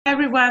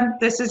everyone.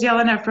 This is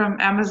Jelena from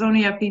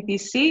Amazonia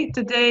PPC.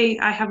 Today,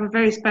 I have a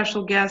very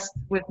special guest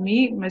with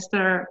me,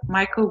 Mr.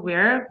 Michael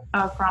Weir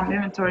from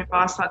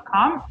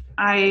InventoryBoss.com.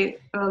 I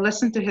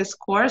listened to his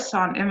course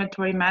on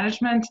inventory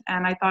management,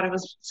 and I thought it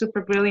was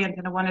super brilliant,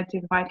 and I wanted to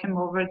invite him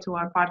over to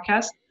our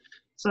podcast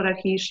so that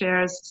he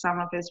shares some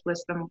of his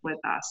wisdom with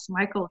us.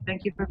 Michael,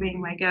 thank you for being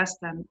my guest,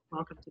 and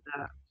welcome to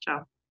the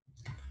show.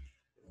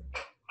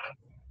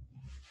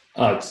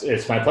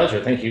 It's my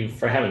pleasure. Thank you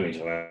for having me,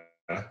 Joanna.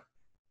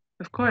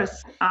 Of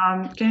course.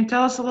 Can you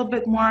tell us a little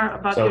bit more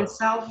about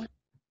yourself?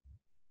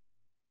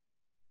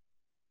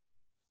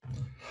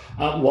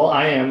 Well,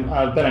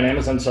 I've been an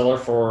Amazon seller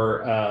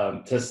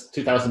for since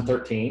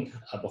 2013.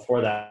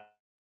 Before that,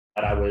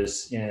 I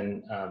was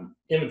in not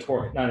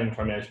inventory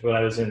management, but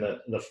I was in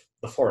the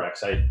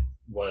Forex. I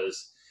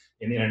was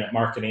in internet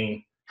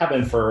marketing, have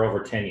been for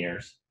over 10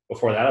 years.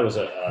 Before that, I was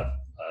a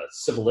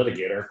civil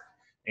litigator,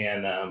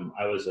 and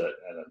I was an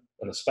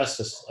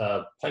asbestos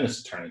plaintiff's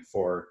attorney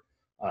for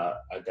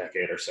a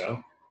decade or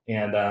so.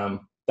 And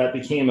that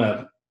became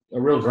a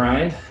real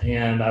grind,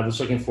 and I was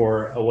looking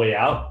for a way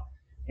out,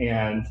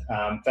 and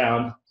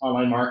found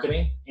online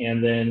marketing,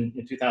 and then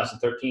in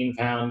 2013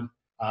 found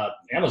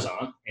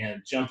Amazon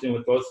and jumped in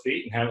with both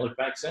feet and haven't looked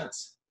back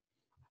since.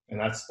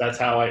 And that's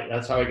how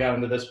I got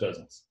into this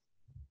business.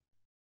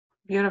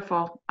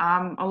 Beautiful.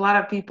 A lot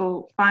of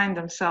people find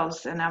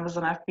themselves in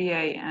Amazon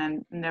FBA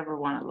and never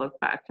want to look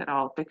back at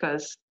all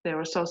because they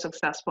were so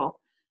successful.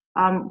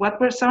 What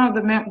were some of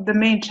the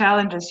main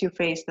challenges you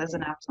faced as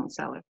an Amazon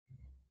seller?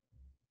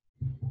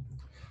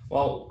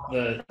 Well,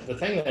 the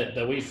thing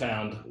that we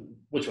found,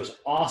 which was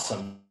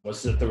awesome,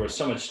 was that there was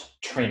so much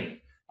training.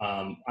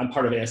 I'm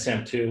part of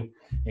ASM too,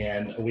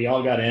 and we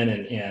all got in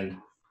and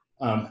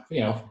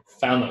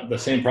found the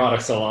same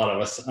products, a lot of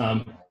us,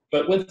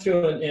 but went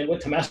through and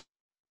went to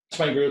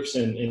mastermind groups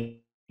and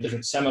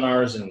different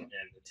seminars and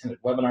attended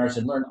webinars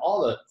and learned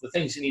all the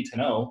things you need to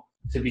know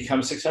to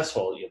become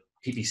successful.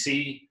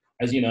 PPC,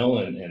 as you know,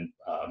 and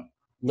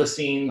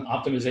listing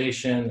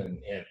optimization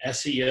and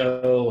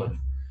SEO, and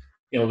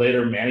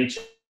later manage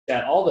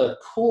that, all the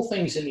cool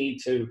things you need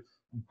to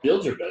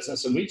build your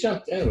business. And we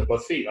jumped in with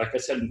both feet, like I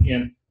said,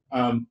 and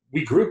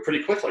we grew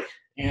pretty quickly.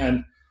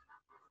 And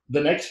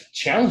the next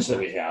challenge that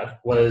we had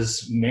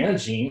was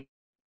managing,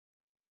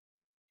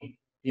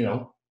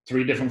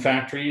 3 different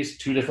factories,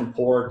 2 different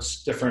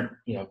ports, different,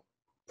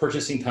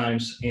 purchasing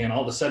times. And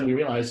all of a sudden we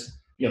realized,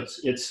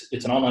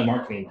 it's an online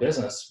marketing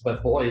business,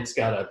 but boy, it's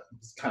got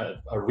it's kind of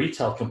a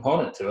retail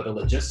component to it, a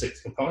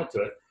logistics component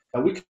to it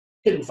that we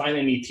couldn't find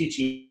any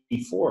teaching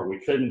for. We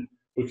couldn't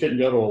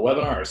go to a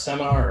webinar or a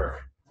seminar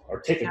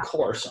or take a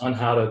course on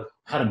how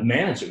to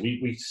manage it.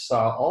 We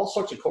saw all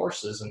sorts of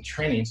courses and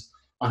trainings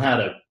on how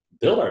to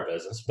build our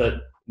business, but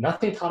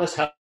nothing taught us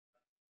how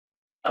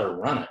to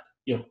run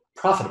it,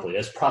 profitably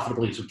as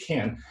we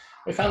can.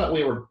 We found that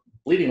we were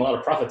bleeding a lot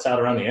of profits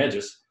out around the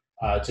edges,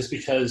 just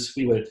because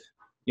we would,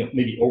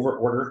 maybe over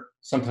order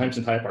sometimes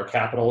and tie up our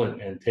capital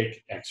and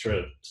take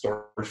extra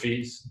storage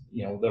fees,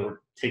 that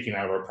were taking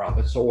out of our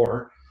profits,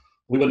 or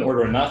we wouldn't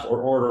order enough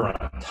or order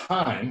on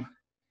time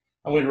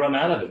and we'd run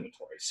out of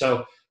inventory.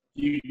 So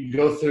you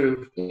go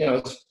through,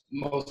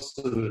 most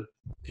of the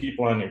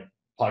people on your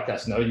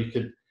podcast know you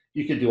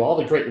could do all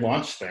the great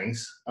launch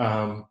things,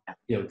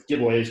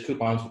 giveaways,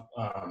 coupons,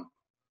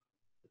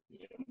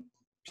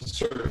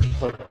 search,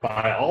 click,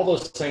 buy, all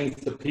those things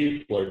that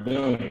people are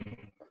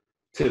doing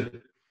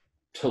to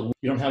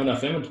you don't have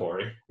enough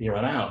inventory, you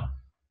run out.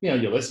 Your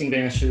listing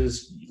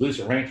vanishes, you lose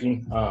your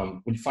ranking.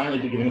 When you finally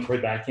do get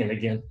inventory back in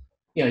again,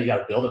 you got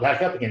to build it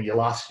back up again. You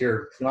lost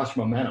your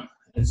momentum.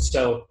 And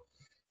so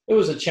it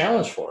was a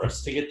challenge for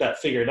us to get that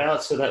figured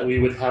out so that we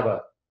would have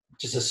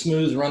just a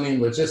smooth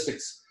running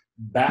logistics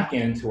back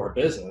into our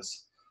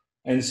business.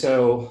 And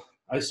so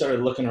I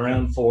started looking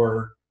around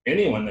for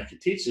anyone that could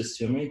teach this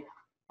to me.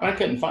 I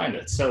couldn't find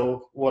it.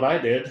 So what I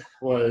did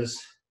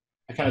was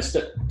I kind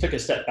of took a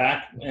step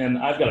back, and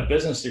I've got a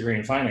business degree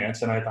in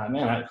finance, and I thought,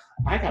 man,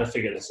 I got to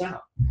figure this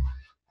out.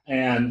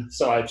 And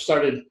so I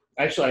started,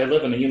 actually I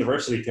live in a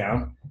university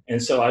town,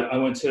 and so I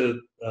went to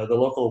the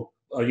local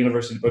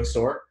university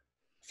bookstore,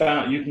 found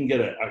out you can get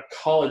a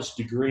college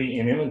degree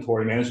in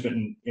inventory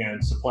management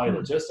and supply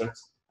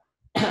logistics.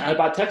 I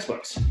bought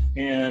textbooks,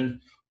 and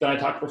then I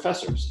talked to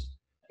professors,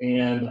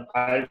 and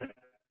I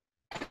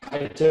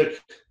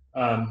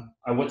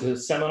went to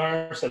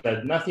seminars that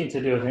had nothing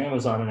to do with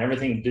Amazon and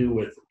everything to do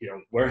with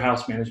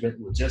warehouse management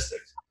and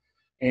logistics.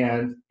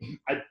 And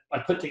I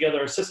put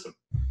together a system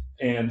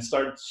and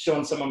started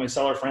showing some of my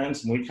seller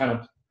friends, and we kind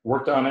of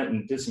worked on it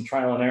and did some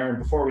trial and error.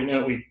 And before we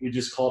knew it, we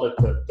just called it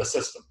the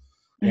system.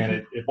 Mm-hmm.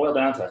 And it boiled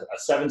down to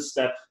a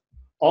 7-step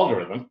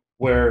algorithm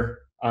where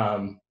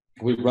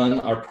we run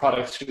our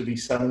products through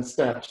these 7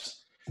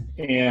 steps.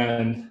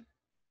 And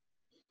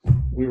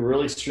we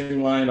really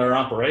streamlined our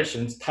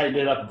operations, tightened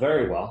it up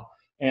very well.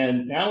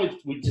 And now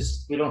we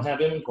don't have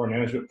inventory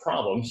management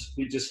problems.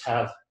 We just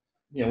have,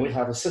 we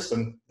have a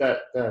system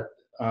that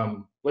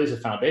lays a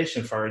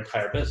foundation for our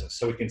entire business,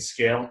 so we can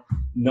scale,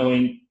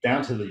 knowing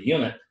down to the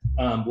unit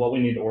what we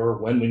need to order,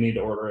 when we need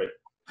to order it,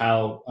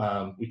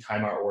 how we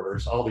time our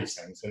orders, all these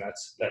things, and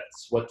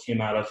that's what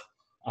came out of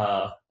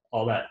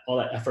all that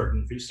effort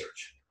and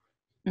research.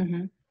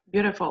 Mm-hmm.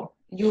 Beautiful.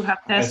 You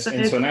have tested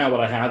and so now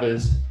what I have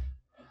is,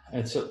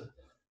 and so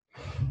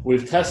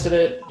we've tested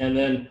it, and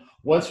then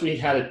once we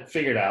had it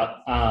figured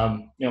out,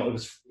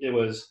 it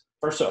was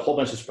first a whole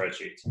bunch of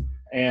spreadsheets,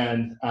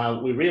 and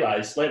we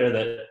realized later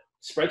that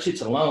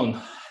spreadsheets alone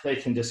are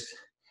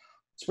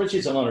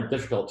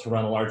difficult to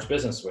run a large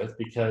business with,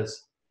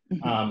 because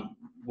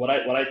what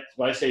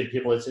I say to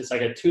people is it's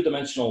like a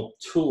two-dimensional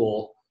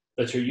tool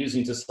that you're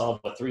using to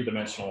solve a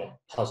three-dimensional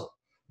puzzle.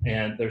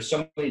 And there's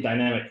so many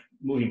dynamic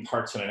moving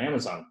parts in an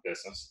Amazon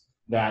business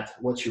that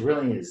what you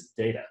really need is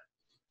data.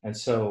 And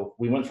so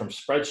we went from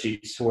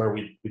spreadsheets to where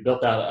we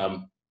built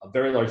out a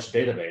very large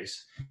database,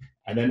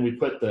 and then we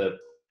put the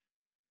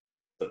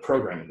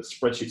programming, the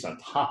spreadsheets on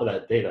top of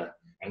that data,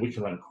 and we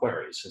can run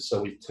queries. And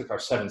so we took our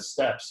 7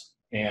 steps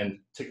and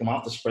took them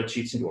off the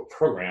spreadsheets into a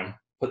program,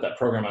 put that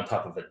program on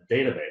top of a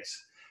database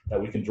that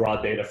we can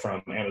draw data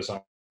from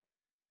Amazon's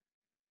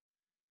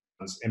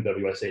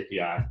MWS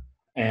API.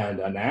 And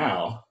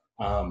now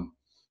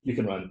you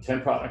can run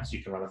 10 products,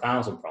 you can run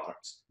 1,000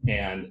 products,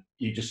 and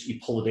you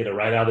pull the data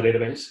right out of the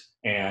database,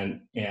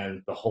 and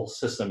the whole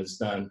system is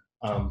done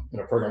in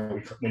a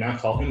program we now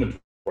call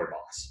Inventory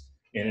Boss.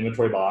 And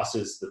Inventory Boss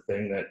is the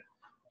thing that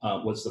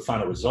was the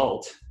final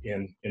result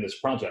in this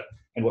project.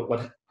 And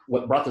what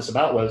brought this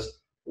about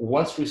was,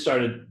 once we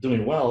started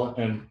doing well,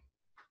 and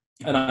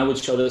I would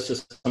show this to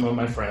some of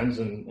my friends,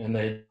 and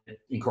they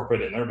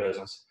incorporate it in their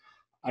business,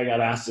 I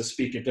got asked to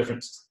speak at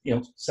different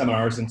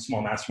seminars and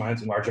small masterminds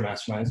and larger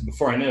masterminds. And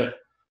before I knew it,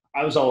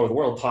 I was all over the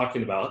world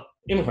talking about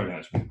inventory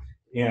management.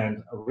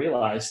 And I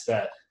realized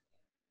that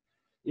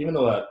even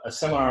though a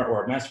seminar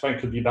or a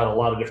mastermind could be about a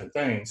lot of different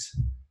things,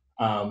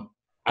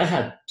 I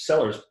had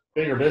sellers,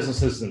 bigger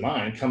businesses than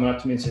mine, coming up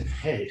to me and saying,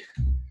 "Hey,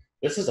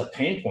 this is a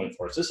pain point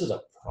for us. This is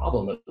a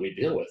problem that we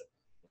deal with.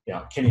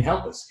 Can you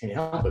help us? Can you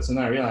help us?" And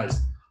then I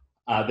realized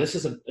this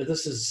is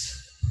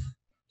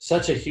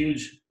such a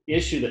huge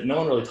issue that no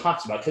one really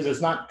talks about, because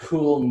it's not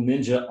cool,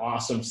 ninja,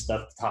 awesome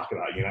stuff to talk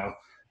about.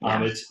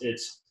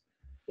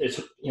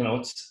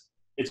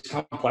 It's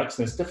complex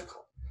and it's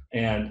difficult.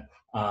 And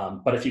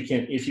but if you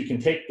can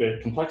take the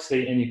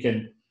complexity and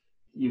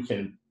you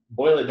can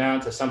boil it down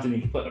to something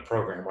you can put in a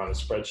program or on a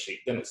spreadsheet,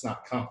 then it's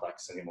not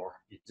complex anymore.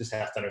 You just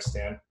have to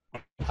understand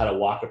how to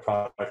walk a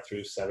product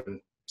through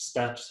 7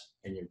 steps,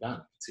 and you're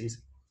done. It's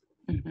easy.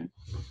 Mm-hmm.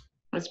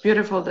 It's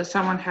beautiful that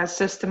someone has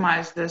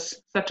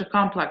systemized such a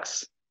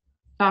complex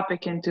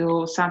topic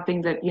into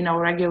something that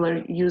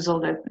regular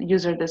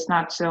user that's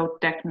not so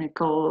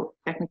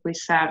technically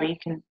savvy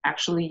can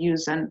actually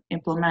use and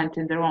implement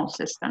in their own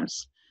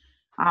systems.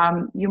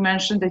 You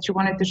mentioned that you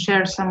wanted to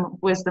share some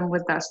wisdom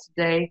with us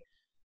today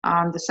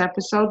on this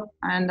episode,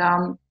 and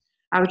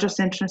I was just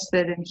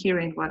interested in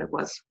hearing what it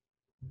was.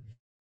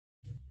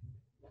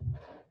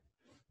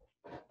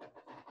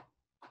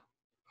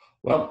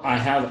 Well, I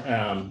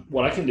have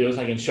what I can do is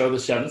I can show the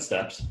 7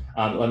 steps.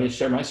 Let me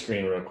share my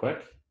screen real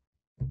quick.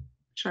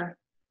 Sure.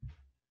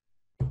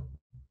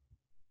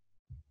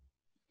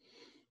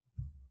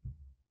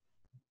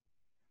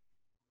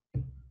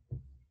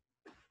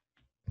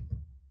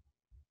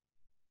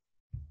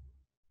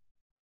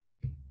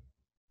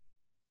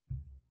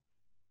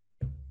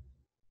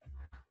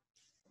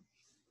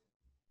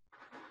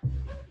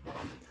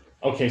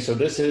 Okay, so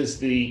this is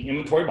the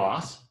Inventory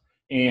Boss,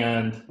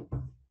 and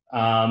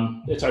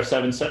it's our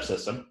 7-step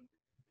system.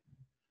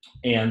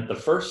 And the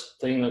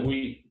first thing that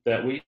we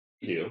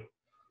do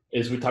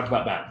is we talk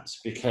about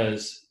balance,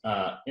 because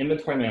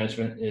inventory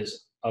management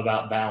is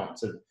about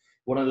balance. And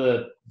one of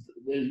the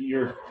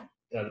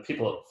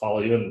people that follow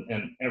you,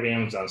 and every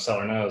Amazon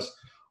seller knows,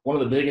 one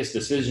of the biggest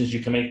decisions you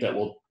can make that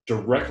will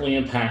directly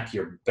impact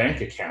your bank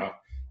account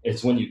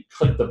is when you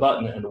click the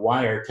button and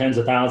wire tens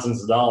of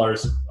thousands of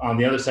dollars on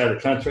the other side of the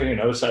country and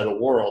the other side of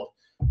the world,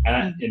 and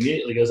that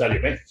immediately goes out of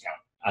your bank account.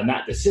 And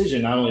that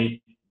decision not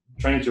only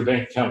drains your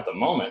bank account at the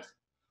moment,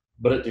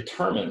 but it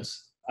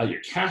determines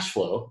your cash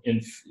flow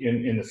in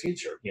the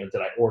future. Did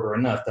I order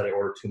enough? Did I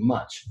order too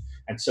much?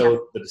 And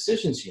so the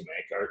decisions you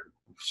make are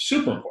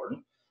super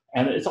important,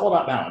 and it's all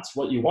about balance.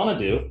 What you want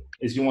to do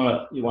is you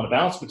want to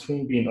balance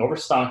between being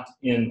overstocked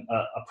in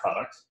a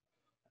product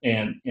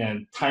and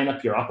tying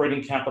up your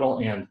operating capital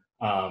and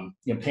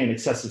paying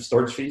excessive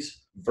storage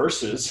fees,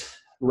 versus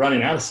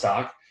running out of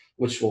stock,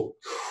 which will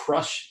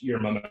crush your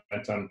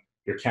momentum,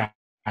 your cash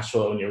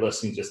flow, and your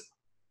listing just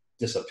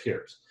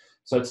disappears.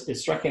 So it's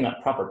striking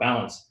that proper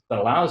balance that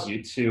allows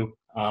you to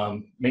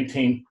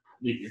maintain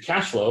your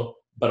cash flow,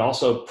 but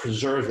also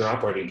preserve your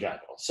operating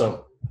capital.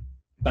 So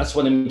that's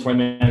what inventory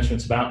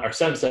management's about. Our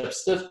 7-step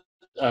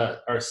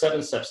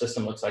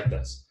system looks like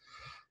this.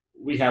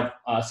 We have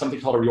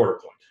something called a reorder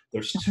point.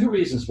 There's 2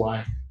 reasons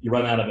why you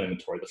run out of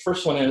inventory. The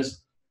first one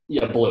is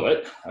you blew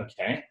it,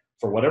 okay,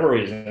 for whatever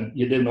reason,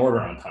 you didn't order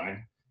on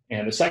time.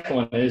 And the second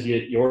one is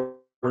you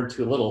ordered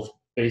too little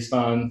based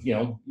on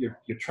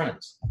your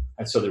trends.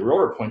 And so the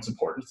reorder point's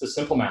important. It's a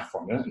simple math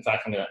formula. In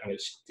fact, I'm gonna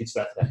teach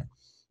that today.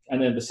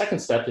 And then the second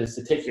step is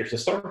to take your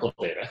historical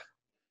data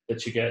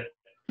that you get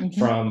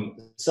from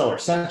Seller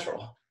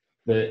Central.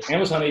 The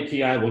Amazon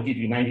API will give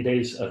you 90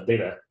 days of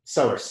data.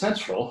 Seller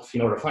Central, if you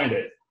know where to find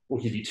it,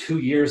 will give you 2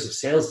 years of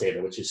sales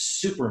data, which is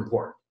super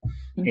important.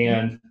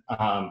 And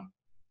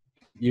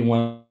you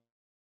want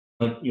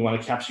to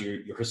capture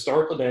your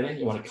historical data.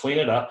 You want to clean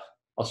it up.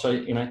 I'll show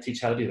you, and I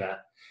teach how to do that,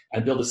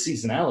 and build a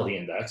seasonality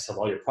index of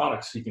all your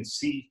products so you can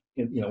see,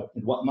 in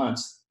what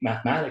months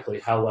mathematically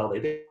how well they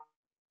did.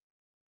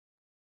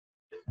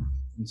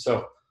 And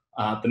so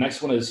the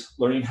next one is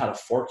learning how to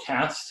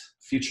forecast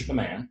future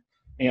demand.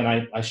 And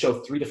I show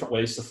 3 different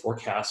ways to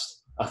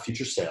forecast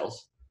future sales.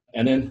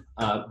 And then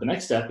the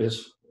next step is,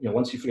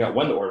 once you figure out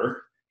when to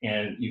order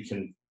and you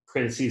can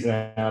create a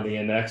seasonality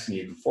index and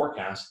you can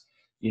forecast,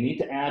 you need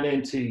to add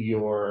into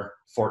your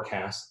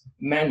forecast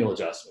manual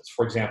adjustments.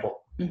 For example,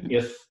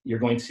 if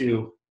you're going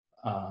to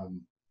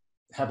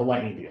have a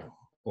lightning deal,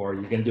 or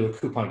you're going to do a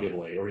coupon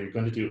giveaway, or you're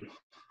going to do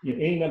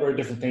any number of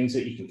different things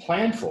that you can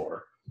plan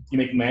for, you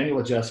make manual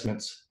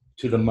adjustments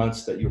to the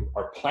months that you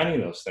are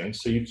planning those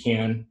things so you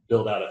can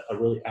build out a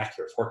really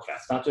accurate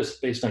forecast, not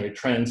just based on your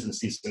trends and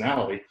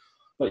seasonality,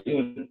 but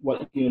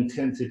what you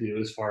intend to do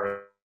as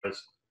far as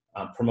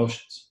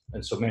promotions.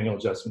 And so manual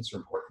adjustments are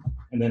important.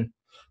 And then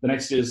the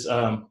next is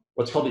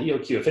what's called the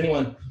EOQ. If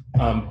anyone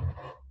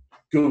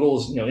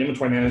Google's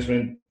inventory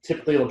management,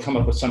 typically it'll come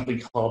up with something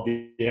called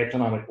the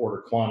economic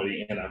order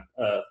quantity in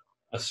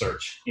a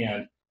search.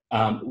 And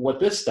what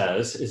this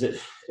does is it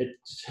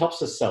helps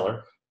the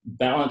seller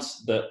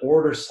balance the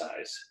order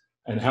size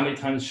and how many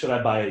times should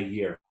I buy a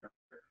year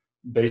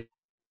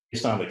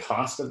based on the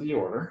cost of the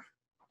order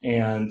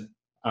and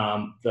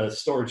the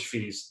storage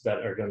fees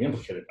that are going to be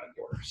implicated by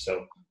the order.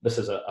 So this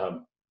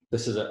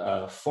is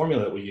a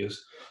formula that we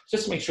use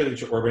just to make sure that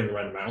you're ordering the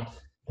right amount.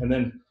 And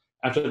then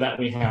after that,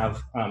 we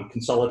have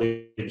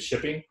consolidated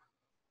shipping.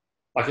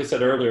 Like I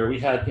said earlier, we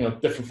had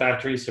different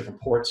factories, different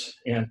ports,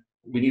 and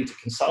we need to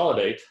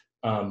consolidate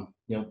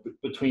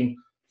between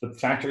the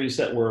factories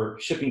that were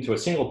shipping to a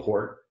single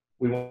port.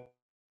 We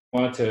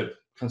wanted to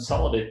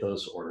consolidate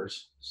those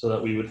orders so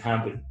that we would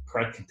have the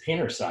correct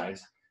container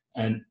size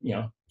and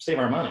save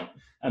our money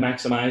and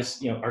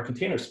maximize our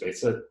container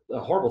space. A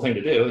horrible thing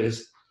to do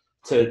is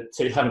to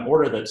have an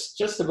order that's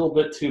just a little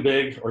bit too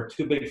big or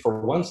too big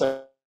for one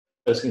size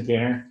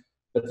container,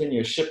 but then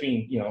you're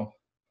shipping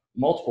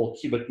multiple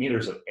cubic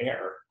meters of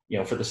air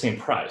for the same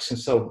price. And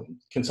so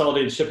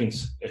consolidated shipping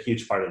is a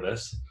huge part of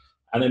this.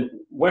 And then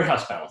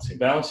warehouse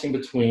balancing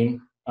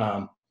between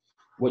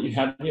what you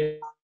have in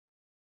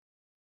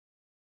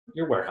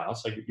your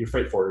warehouse, like your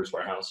freight forwarder's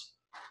warehouse,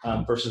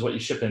 versus what you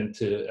ship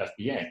into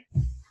FBA.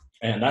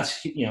 And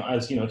that's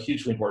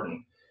hugely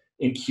important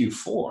in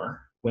Q4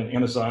 when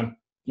Amazon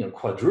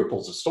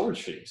quadruples the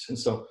storage fees. And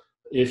so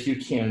if you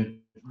can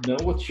know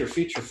what your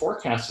future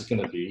forecast is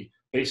going to be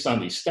based on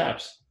these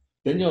steps,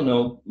 then you'll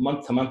know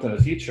month to month in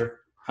the future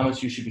how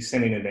much you should be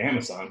sending into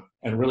Amazon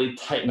and really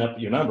tighten up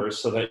your numbers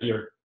so that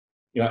you're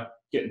not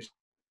getting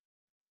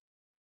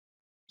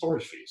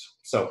storage fees.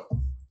 So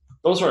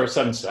those are our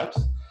 7 steps.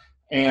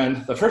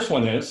 And the first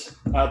one is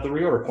the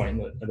reorder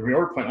point. The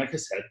reorder point, like I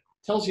said,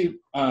 tells you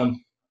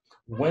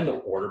when to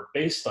order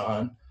based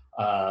on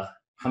how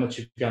much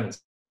you've got in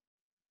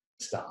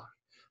stock.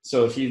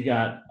 So if you've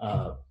got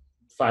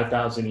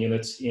 5,000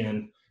 units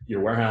in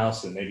your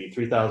warehouse and maybe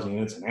 3,000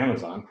 units in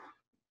Amazon,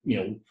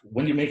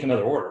 when you make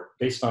another order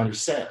based on your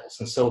sales.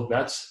 And so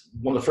that's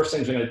one of the first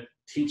things we're going to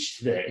teach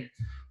today.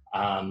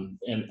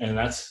 And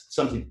that's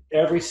something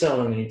every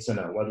seller needs to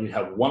know, whether you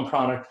have 1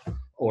 product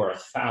or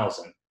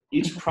 1,000.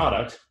 Each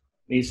product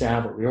needs to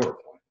have a reorder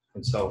point.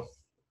 And so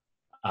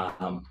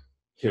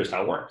here's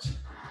how it works.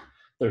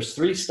 There's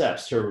 3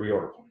 steps to a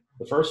reorder point.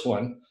 The first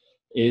one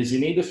is you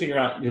need to figure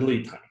out your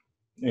lead time.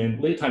 And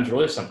lead time is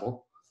really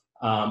simple.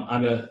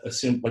 I'm going to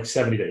assume like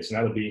 70 days. And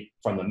that would be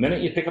from the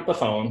minute you pick up the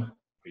phone,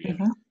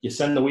 you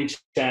send the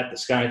WeChat, the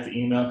Skype, the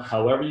email,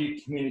 however you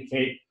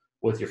communicate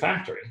with your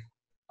factory.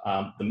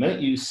 The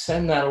minute you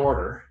send that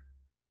order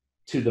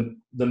to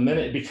the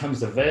minute it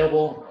becomes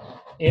available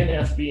in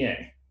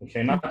FBA,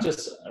 okay, not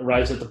just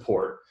arrives at the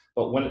port,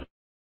 but when it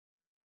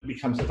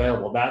becomes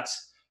available,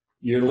 that's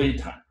your lead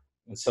time.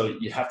 And so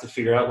you have to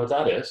figure out what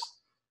that is.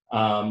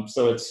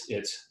 So it's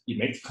you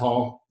make the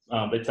call.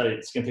 They tell you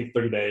it's going to take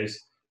 30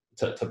 days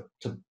to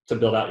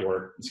build out your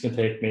order. It's going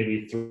to take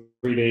maybe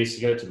 3 days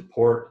to get it to the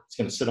port. It's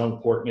going to sit on the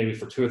port maybe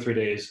for 2 or 3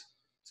 days.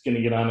 It's going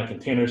to get on a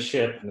container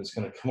ship, and it's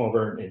going to come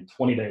over in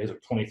 20 days or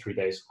 23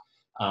 days.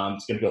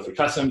 It's going to go through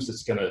customs.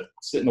 It's going to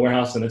sit in the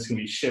warehouse, and it's going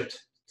to be shipped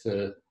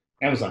to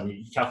Amazon.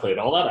 You calculate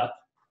all that up.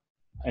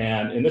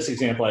 And in this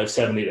example, I have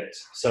 70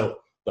 days. So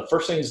the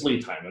first thing is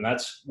lead time, and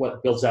that's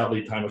what builds out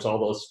lead time, is all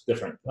those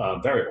different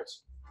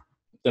variables.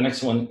 The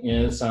next one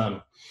is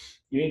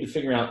you need to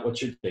figure out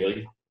what your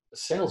daily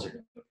sales are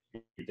going to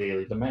be, your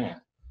daily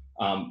demand.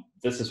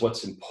 This is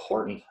what's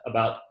important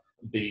about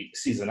the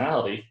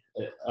seasonality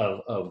of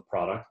a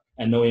product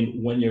and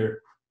knowing when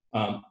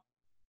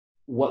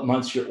what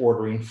months you're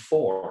ordering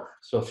for.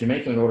 So if you're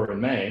making an order in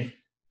May,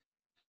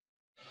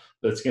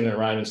 that's going to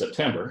arrive in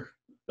September,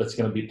 that's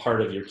going to be part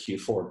of your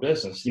Q4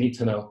 business. You need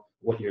to know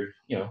what your,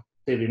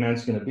 daily demand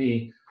is going to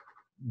be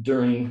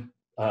during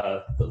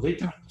the lead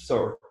time.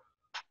 So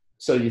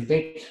you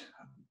think,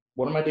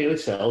 what are my daily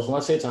sales? And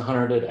let's say it's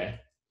 100 a day.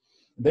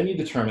 Then you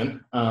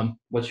determine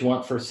what you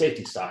want for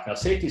safety stock. Now,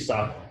 safety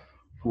stock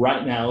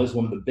right now is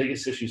one of the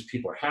biggest issues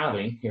people are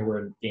having. Here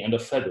we're at the end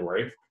of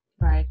February,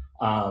 Right.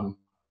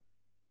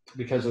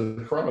 Because of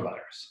the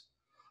coronavirus.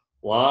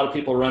 A lot of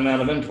people run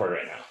out of inventory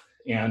right now,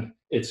 and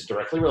it's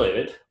directly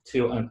related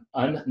to an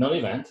unknown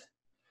event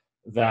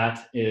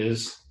that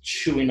is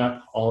chewing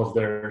up all of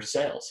their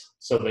sales.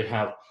 So they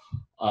have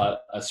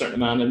a certain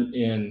amount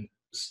in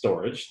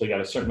storage, they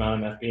got a certain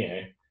amount in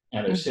FBA,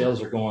 and their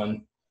sales are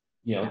going,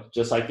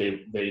 just like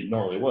they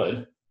normally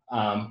would.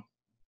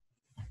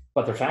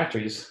 But their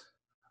factories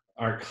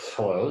are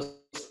closed,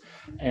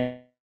 and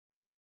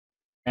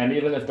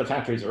even if the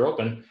factories are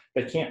open,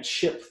 they can't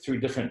ship through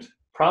different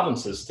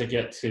provinces to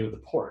get to the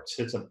ports.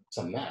 It's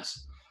a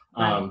mess.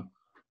 Right.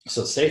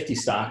 So safety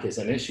stock is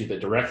an issue that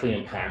directly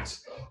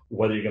impacts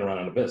whether you're going to run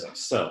out of business.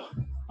 So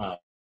a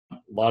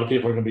lot of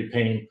people are going to be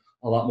paying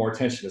a lot more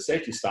attention to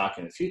safety stock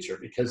in the future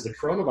because the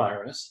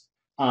coronavirus,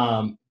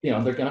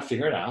 they're going to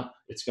figure it out.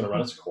 It's going to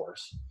run its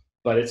course,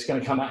 but it's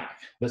going to come back.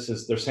 They're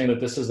saying that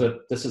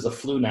this is a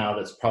flu now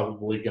that's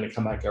probably going to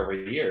come back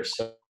every year.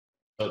 So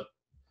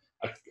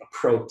a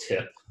pro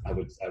tip I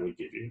would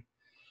give you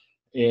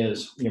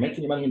is, when you're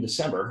making your money in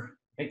December,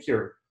 make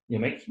sure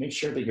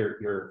that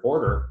your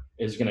order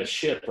is going to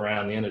ship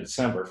around the end of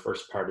December,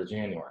 first part of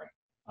January,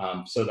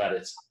 so that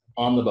it's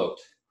on the boat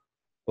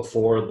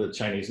before the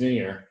Chinese New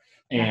Year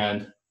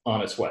and on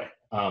its way.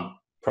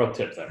 Pro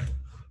tip there.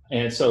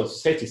 And so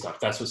safety stock,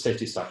 that's what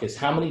safety stock is.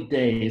 How many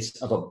days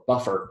of a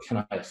buffer can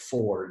I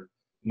afford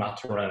not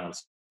to run out of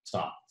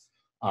stock?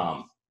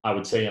 I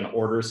would say in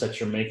orders that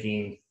you're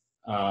making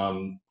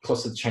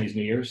close to the Chinese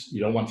New Year's,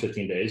 you don't want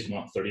 15 days, you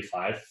want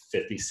 35,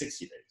 50,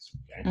 60 days.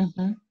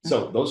 Okay?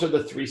 So those are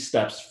the 3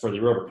 steps for the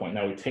reorder point.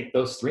 Now we take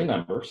those 3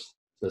 numbers,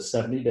 the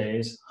 70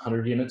 days,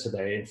 100 units a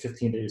day, and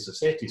 15 days of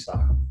safety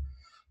stock,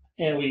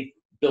 and we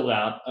build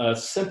out a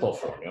simple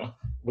formula,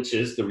 which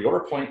is the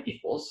reorder point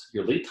equals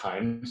your lead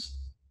time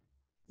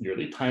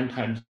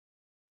times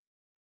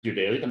your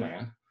daily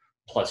demand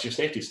plus your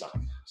safety stock.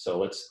 So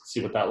let's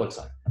see what that looks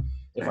like.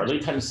 If our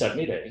lead time is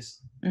 70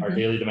 days, our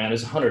daily demand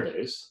is 100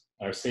 days,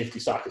 our safety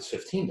stock is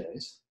 15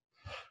 days.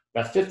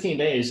 That 15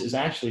 days is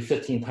actually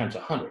 15 times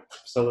 100.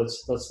 So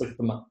let's look at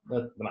the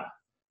math.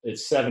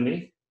 It's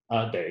 70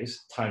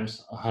 days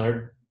times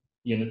 100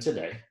 units a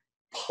day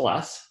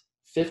plus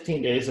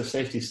 15 days of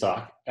safety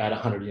stock at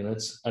 100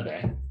 units a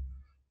day.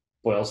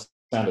 Boils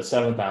down to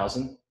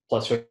 7,000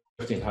 plus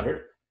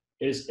 1,500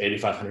 is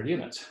 8,500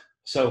 units.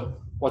 So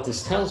what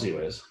this tells you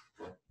is,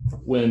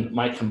 when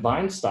my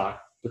combined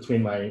stock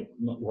between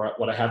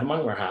what I have in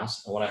my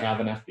warehouse and what I have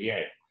in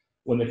FBA,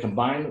 when the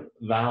combined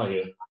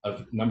value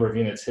of number of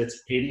units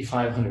hits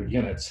 8,500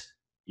 units,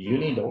 you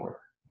need to order.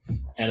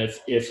 And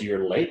if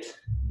you're late,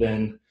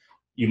 then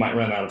you might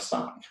run out of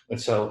stock.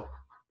 And so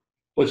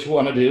what you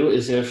want to do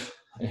is, and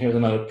here's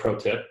another pro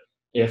tip,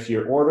 if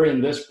you're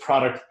ordering this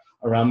product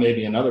around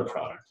maybe another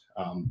product,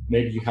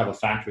 maybe you have a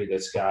factory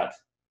that's got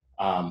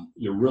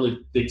your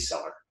really big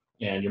seller,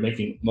 and you're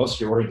making most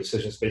of your ordering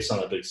decisions based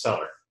on a big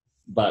seller,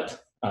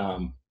 but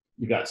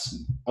you've got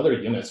some other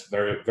units,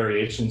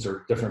 variations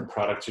or different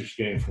products you're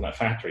getting from that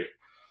factory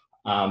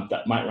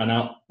that might run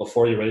out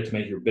before you're ready to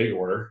make your big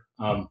order.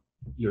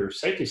 Your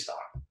safety stock,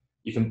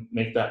 you can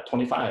make that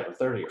 25 or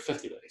 30 or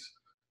 50 days.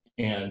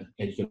 And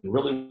you can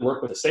really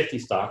work with the safety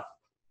stock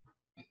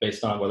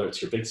based on whether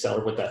it's your big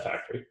seller with that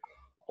factory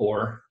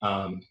or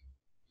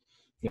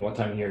what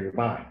time of year you're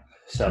buying.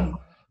 So,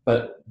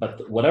 but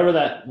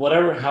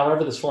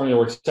however this formula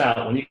works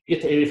out, when you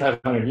get to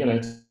 8,500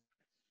 units,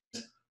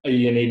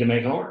 you need to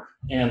make an order.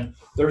 And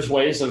there's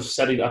ways of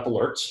setting up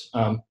alerts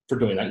for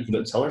doing that. You can do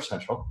it in Seller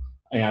Central,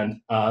 and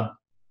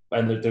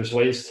there's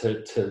ways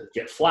to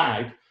get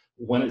flagged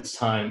when it's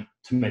time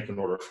to make an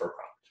order for a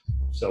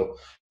product. So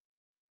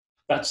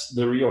that's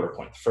the reorder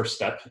point, the first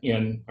step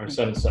in our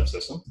 7-step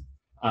system.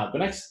 The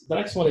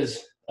next one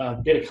is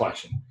data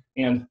collection.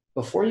 And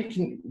before you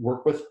can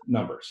work with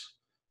numbers,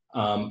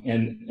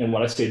 and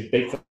what I say,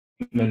 bake them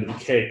into the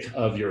cake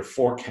of your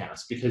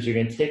forecast, because you're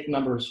going to take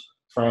numbers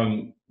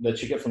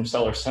that you get from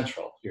Seller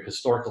Central, your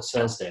historical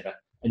sales data,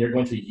 and you're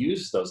going to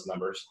use those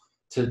numbers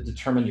to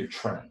determine your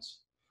trends.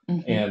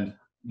 And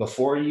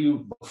before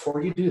you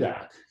do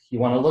that, you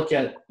want to look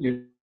at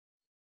your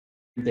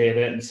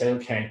data and say,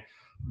 okay,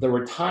 there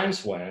were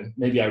times when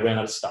maybe I ran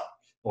out of stock,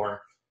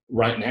 or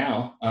right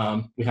now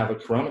we have a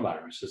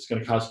coronavirus. It's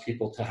going to cause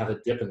people to have a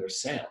dip in their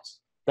sales.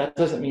 That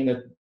doesn't mean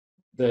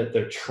that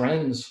their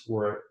trends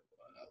were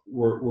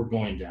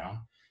going down.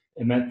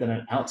 It meant that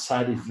an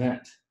outside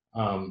event,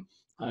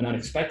 an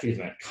unexpected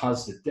event,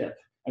 caused a dip.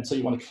 And so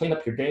you want to clean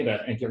up your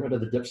data and get rid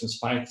of the dips and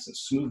spikes and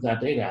smooth that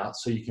data out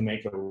so you can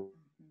make a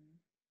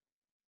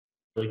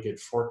really good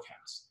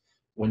forecast.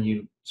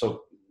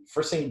 So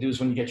first thing you do is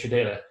when you get your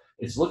data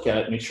is look at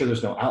it, make sure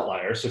there's no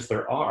outliers. If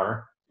there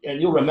are,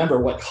 and you'll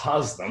remember what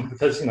caused them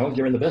because, you know,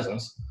 you're in the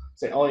business.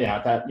 Say, oh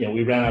yeah, that, you know,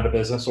 we ran out of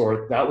business,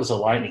 or that was a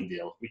lightning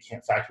deal. We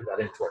can't factor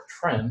that into our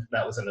trend.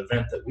 That was an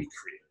event that we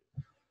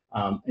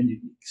created. And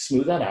you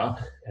smooth that out.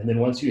 And then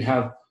once you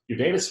have your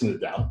data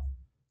smoothed out,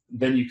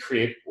 then you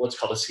create what's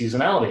called a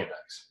seasonality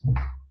index.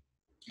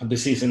 The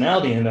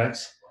seasonality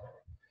index,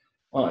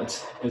 well,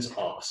 it's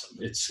awesome.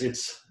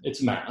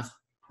 It's math.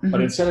 But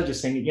instead of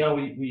just saying, you know,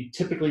 we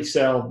typically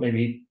sell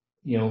maybe,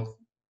 you know,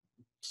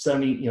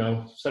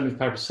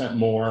 75%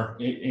 more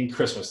in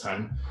Christmas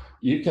time,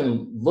 you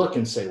can look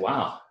and say,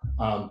 wow,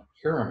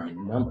 here are my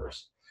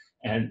numbers.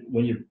 And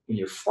when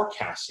you're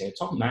forecasting,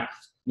 it's all math.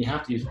 You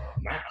have to use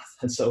math.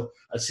 And so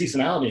a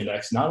seasonality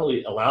index not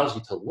only allows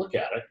you to look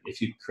at it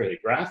if you create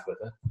a graph with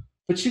it,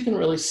 but you can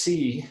really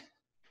see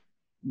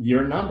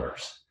your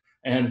numbers.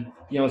 And,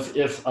 you know,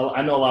 if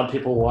I know a lot of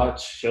people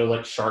watch shows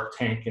like Shark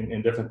Tank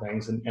and different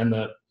things, and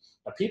the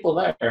people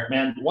there,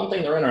 man, one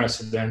thing they're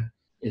interested in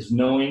is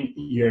knowing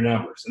your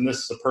numbers. And this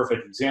is a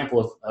perfect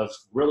example of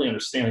really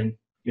understanding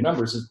your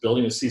numbers is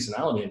building a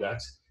seasonality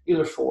index,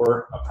 either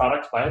for a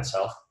product by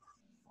itself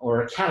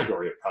or a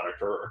category of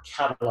product or a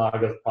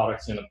catalog of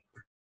products in a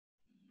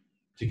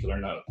particular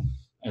node,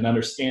 and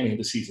understanding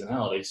the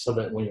seasonality so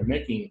that when you're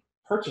making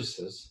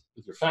purchases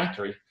with your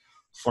factory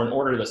for an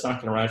order that's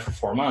not going to arrive for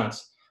 4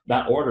 months,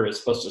 that order is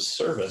supposed to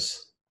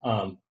service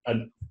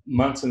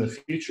months in the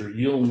future.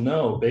 You'll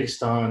know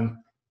based on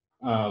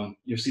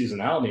your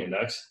seasonality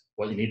index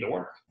what you need to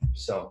order.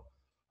 So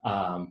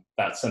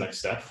that's the next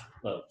step.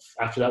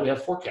 After that, we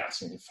have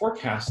forecasting.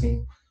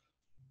 Forecasting,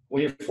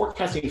 when you're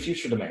forecasting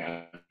future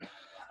demand,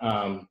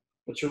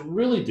 what you're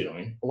really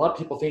doing, a lot of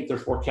people think they're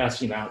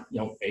forecasting out, you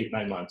know,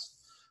 8-9 months.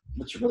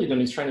 What you're really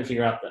doing is trying to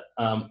figure out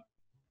that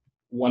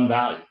one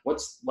value.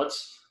 What's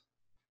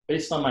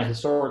based on my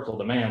historical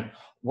demand?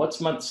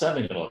 What's month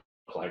 7 going to look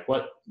like?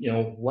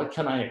 What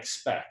can I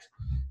expect?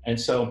 And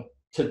so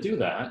to do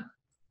that,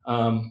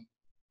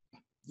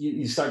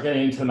 you start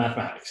getting into the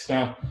mathematics.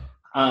 Now,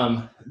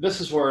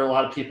 this is where a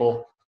lot of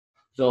people,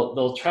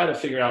 they'll try to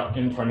figure out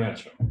inventory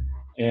management.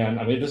 And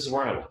I mean, this is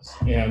where I was.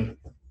 And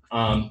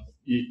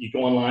you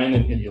go online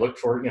and you look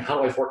for, you know, how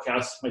do I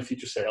forecast my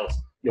future sales?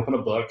 You open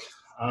a book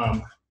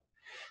and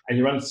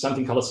you run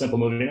something called a simple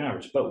moving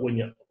average. But when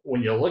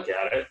you look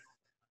at it,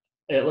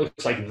 it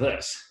looks like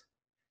this.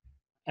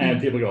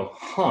 And people go,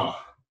 huh,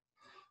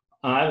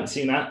 I haven't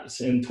seen that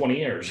in 20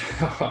 years.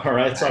 All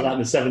right, I saw that in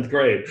the 7th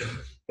grade.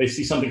 They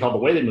see something called the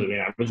weighted moving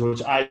average,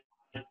 which I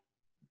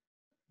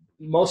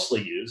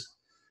mostly use,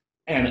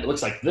 and it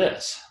looks like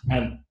this.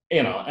 And,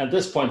 you know, at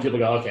this point, people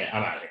go, okay,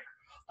 I'm out of here.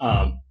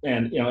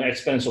 And, you know,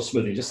 exponential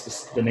smoothing,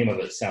 just the name of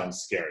it sounds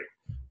scary.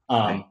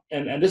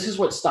 And this is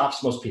what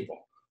stops most people.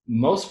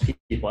 Most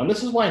people, and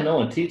this is why no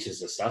one teaches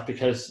this stuff,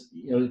 because,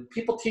 you know,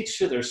 people teach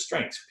to their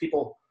strengths.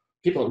 People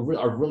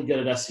are really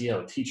good at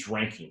SEO, teach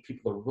ranking.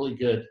 People are really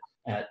good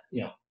at,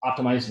 you know,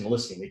 optimizing the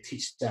listing. They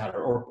teach that,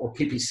 or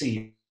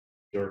PPC,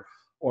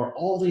 or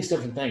all these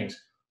different things.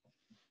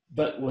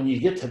 But when you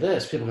get to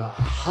this, people go,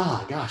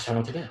 gosh, I don't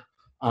know what to do.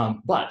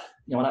 But,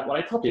 you know, what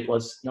I tell people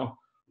is, you know,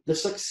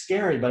 this looks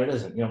scary, but it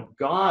isn't. You know,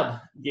 God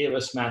gave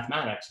us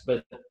mathematics,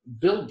 but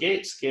Bill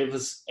Gates gave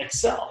us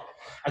Excel.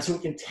 And so we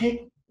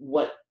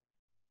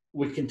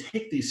can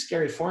take these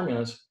scary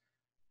formulas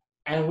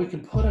and we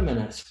can put them in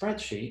a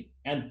spreadsheet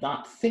and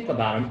not think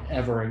about them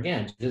ever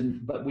again.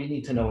 But we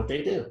need to know what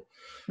they do.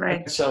 Right.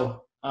 And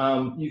so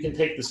you can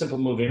take the simple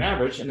moving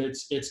average, and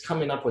it's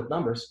coming up with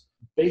numbers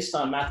based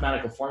on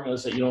mathematical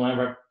formulas that you don't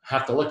ever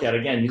have to look at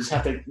again. You just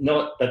have to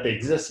know that they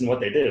exist and what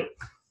they do.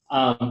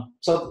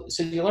 So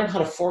you learn how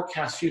to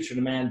forecast future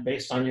demand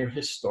based on your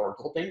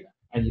historical data,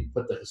 and you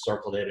put the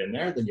historical data in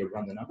there, then you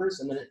run the numbers,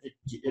 and then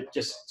it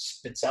just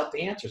spits out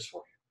the answers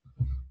for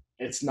you.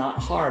 It's not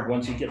hard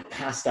once you get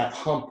past that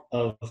hump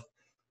of,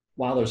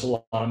 wow, there's a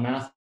lot of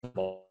math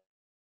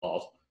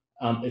involved.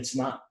 It's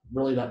not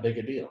really that big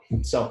a deal.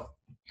 So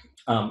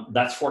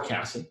that's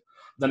forecasting.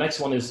 The next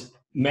one is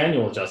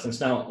manual adjustments.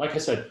 Now, like I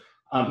said,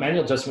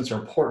 manual adjustments are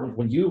important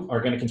when you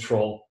are going to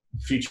control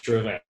future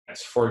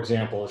events. For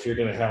example, if you're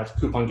going to have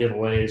coupon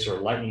giveaways or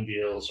lightning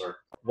deals or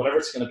whatever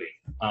it's going to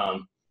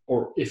be,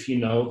 or if you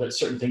know that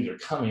certain things are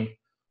coming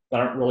that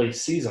aren't really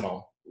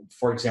seasonal.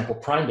 For example,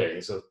 Prime Day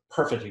is a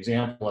perfect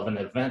example of an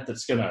event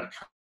that's going to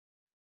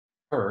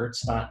occur.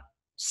 It's not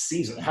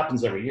season; it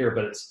happens every year,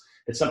 but it's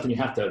something you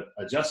have to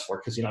adjust for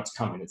because you know it's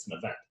coming. It's an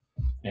event,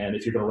 and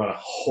if you're going to run a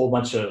whole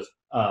bunch of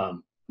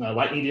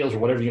lightning deals or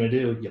whatever you're going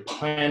to do, you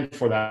plan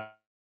for that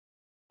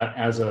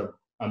as a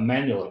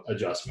manual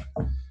adjustment.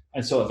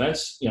 And so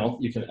events, you know,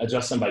 you can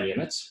adjust them by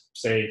units.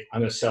 Say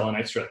I'm going to sell an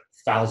extra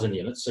 1,000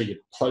 units, so you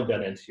plug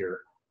that into your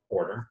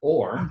order.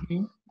 Or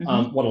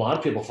what a lot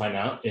of people find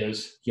out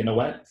is, you know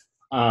what,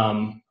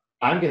 I'm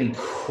getting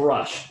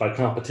crushed by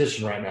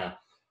competition right now.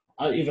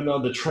 Even though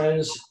the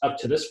trends up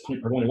to this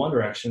point are going in one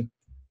direction,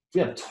 if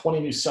we have 20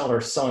 new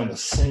sellers selling the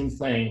same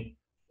thing,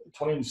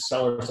 20 new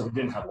sellers that we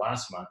didn't have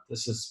last month,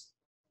 this is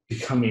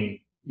becoming,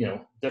 you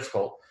know,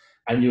 difficult.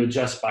 and you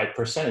adjust by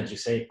percentage. You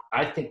say,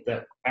 I think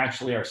that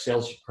actually our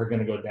sales are going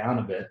to go down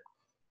a bit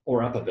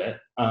or up a bit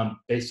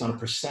based on a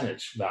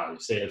percentage value.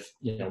 Say if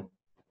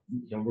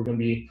we're going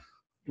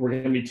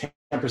to be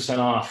 10%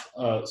 off,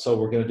 so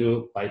we're going to do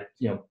it by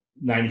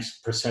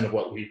 90% of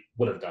what we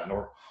would have done,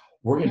 or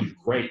we're going to do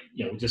great.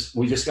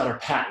 We just got our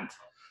patent.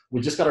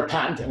 We just got our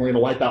patent, and we're going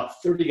to wipe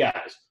out 30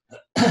 guys.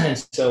 And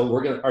so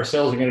our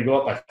sales are going to go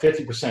up by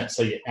 50%.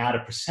 So you add a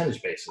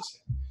percentage basis,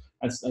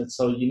 and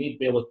so you need to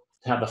be able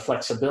to have the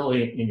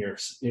flexibility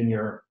in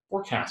your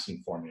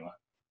forecasting formula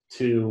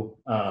to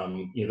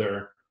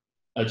either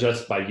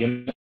adjust by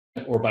unit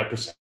or by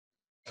percentage.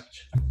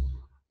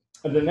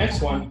 And the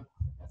next one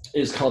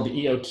is called the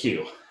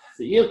EOQ.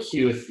 The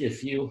EOQ,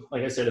 if you,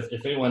 like I said,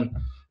 if anyone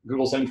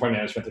Google's inventory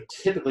management, they're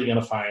typically going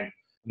to find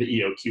the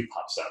EOQ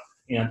pops up.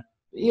 And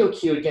the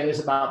EOQ, again, is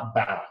about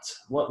balance.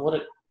 What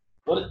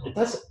it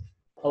does,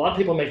 a lot of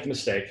people make the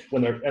mistake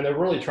when they're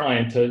really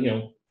trying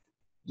to,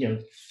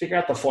 figure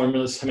out the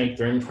formulas to make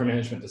their inventory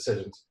management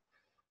decisions.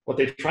 What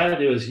they try to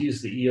do is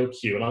use the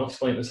EOQ, and I'll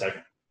explain in a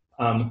second,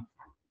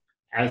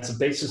 as a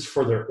basis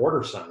for their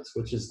order size,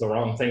 which is the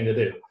wrong thing to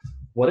do.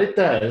 What it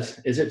does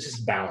is it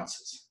just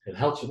balances. It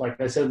helps you, like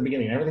I said at the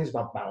beginning, everything's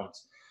about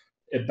balance.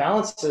 It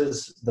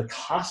balances the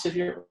cost of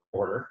your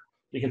order.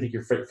 You can take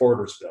your freight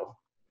forwarder's bill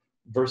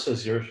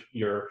versus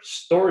your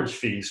storage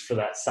fees for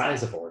that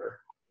size of order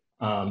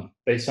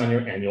based on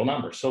your annual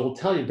number. So it'll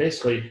tell you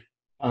basically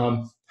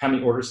how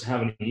many orders to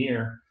have in a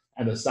year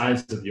and the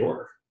size of the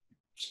order.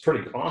 It's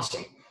pretty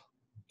awesome.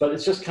 But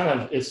it's just kind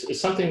of, it's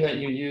something that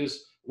you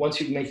use once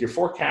you make your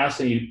forecast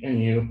and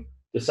you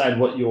decide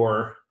what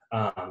your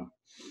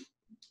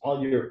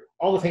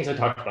all the things I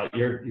talked about,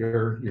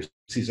 your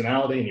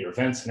seasonality and your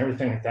events and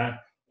everything like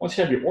that. Once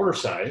you have your order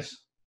size,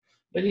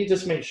 then you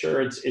just make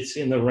sure it's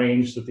in the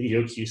range that the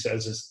EOQ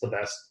says is the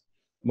best,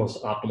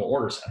 most optimal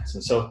order size.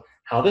 And so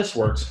how this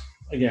works,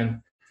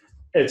 again,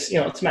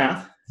 it's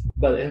math,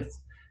 but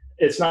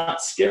it's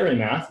not scary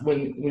math.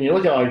 When you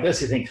look at it like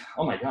this, you think,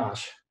 oh my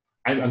gosh,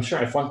 I'm sure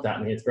I flunked that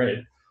in the 8th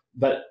grade.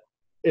 But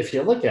if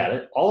you look at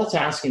it, all it's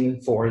asking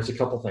for is a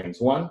couple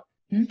things. One,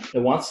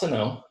 it wants to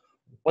know,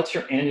 what's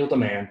your annual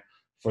demand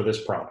for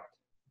this product?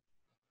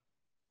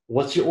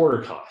 What's your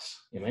order cost?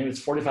 Maybe it's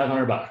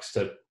 $4,500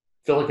 to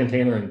fill a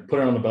container and put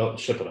it on the boat and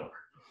ship it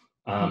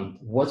over.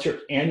 What's your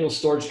annual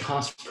storage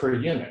cost per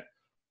unit?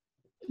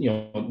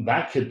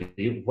 That could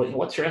be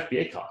what's your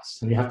FBA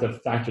cost? And you have to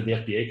factor the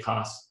FBA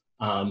costs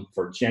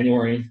for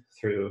January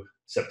through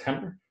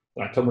September,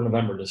 October,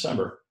 November,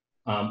 December,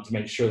 to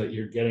make sure that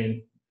you're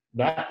getting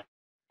that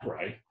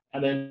right.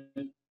 And then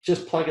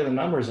just plug in the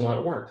numbers and let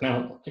it work.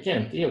 Now,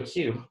 again,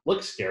 EOQ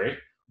looks scary,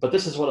 but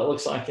this is what it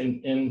looks like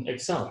in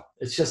Excel.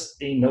 It's just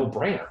a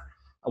no-brainer.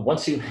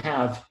 Once you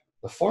have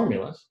the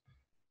formulas,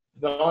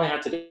 then all you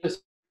have to do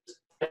is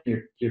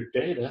your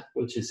data,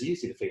 which is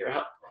easy to figure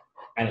out,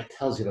 and it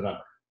tells you the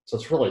number. So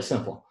it's really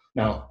simple.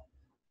 Now,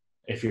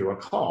 if you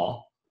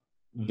recall,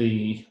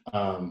 like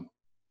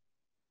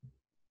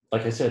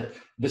I said,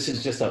 this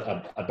is just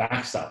a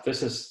backstop.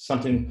 This is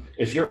something,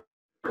 if your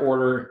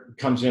order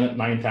comes in at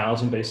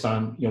 9,000 based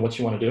on what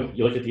you want to do,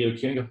 you look at the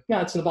EOQ and go,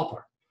 yeah, it's in the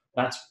ballpark.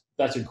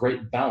 That's a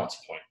great balance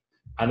point.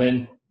 And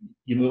then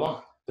you move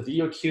on. But the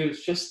EOQ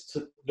is just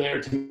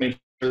there to make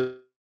sure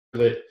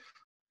that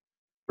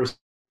it's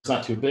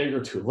not too big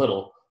or too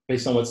little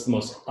based on what's the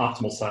most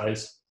optimal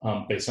size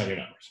based on your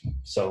numbers.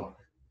 So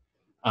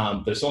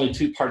there's only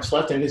 2 parts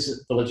left, and this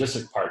is the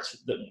logistic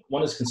parts.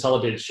 One is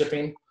consolidated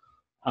shipping,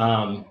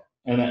 and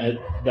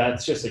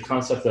that's just a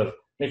concept of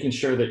making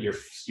sure that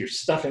you're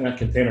stuffing that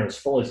container as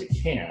full as you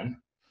can,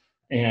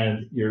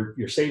 and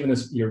you're saving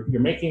this. You're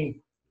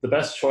making the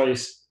best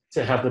choice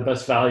to have the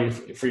best value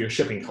for your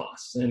shipping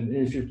costs. And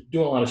if you're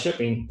doing a lot of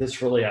shipping,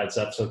 this really adds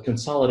up. So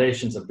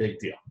consolidation is a big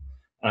deal.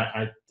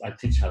 I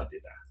teach how to do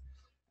that.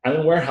 And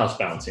then warehouse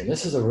balancing.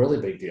 This is a really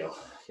big deal.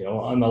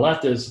 On the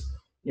left is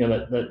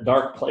that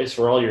dark place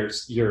where all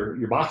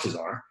your boxes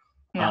are,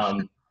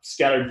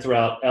 scattered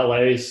throughout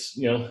LA's,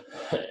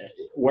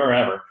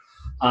 wherever.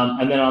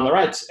 And then on the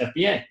right's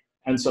FBA.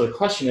 And so the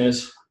question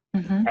is,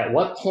 at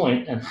what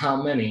point and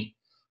how many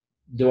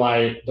do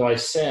I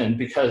send?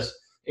 Because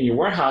in your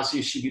warehouse,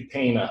 you should be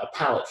paying a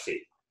pallet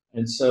fee.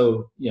 And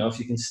so, if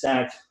you can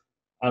stack,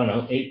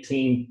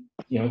 18,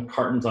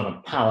 cartons on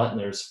a pallet, and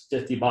there's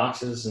 50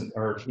 boxes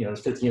or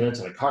there's 50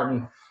 units in a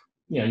carton,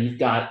 you've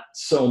got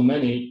so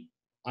many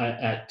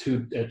at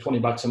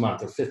 $20 a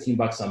month or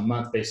 $15 a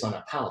month based on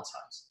that pallet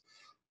size.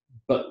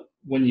 But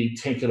when you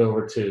take it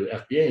over to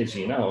FBA, as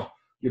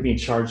you're being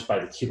charged by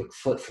the cubic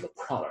foot for the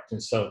product.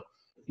 And so,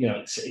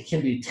 it can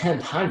be 10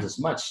 times as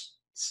much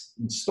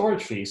in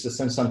storage fees to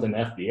send something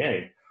to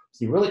FBA.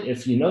 So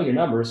if you know your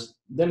numbers,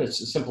 then it's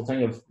a simple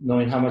thing of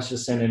knowing how much to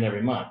send in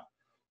every month.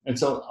 And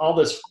so all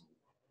this,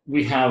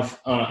 we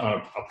have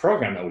a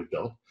program that we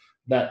built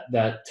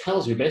that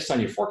tells you based on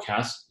your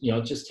forecast,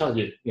 it just tells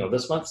you,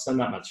 this month,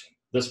 send that much in.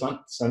 This month,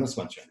 send this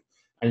much in.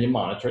 And you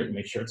monitor it and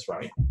make sure it's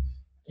right.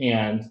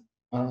 And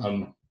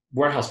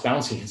warehouse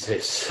balancing can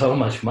save so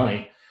much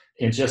money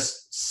in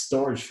just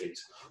storage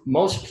fees.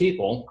 Most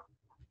people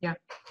Yeah.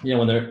 You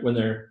know, when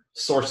they're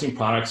sourcing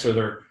products or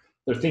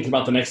they're thinking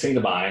about the next thing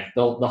to buy,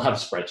 they'll have a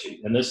spreadsheet.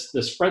 And this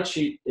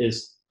spreadsheet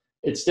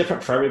it's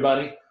different for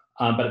everybody,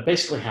 but it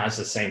basically has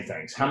the same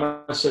things. How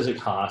much does it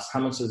cost? How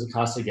much does it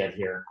cost to get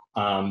here?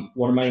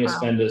 What am I going to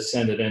spend to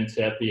send it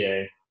into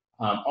FBA?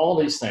 All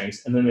these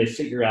things, and then they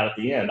figure out at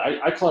the end.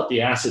 I call it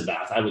the acid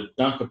bath. I would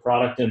dunk a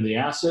product in the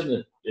acid,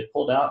 and it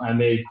pulled out, and I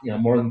made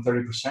more than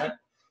 30%.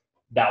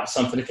 That was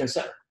something to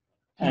consider.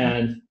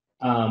 Mm-hmm.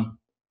 And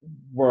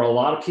where a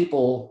lot of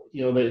people,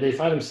 they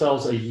find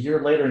themselves a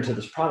year later into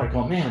this product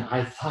going, man,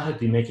 I thought I'd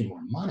be making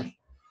more money.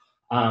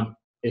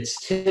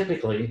 It's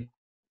typically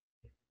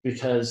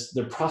because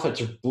their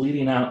profits are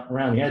bleeding out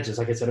around the edges,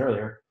 like I said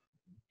earlier,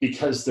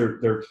 because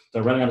they're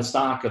running out of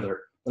stock, or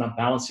they're not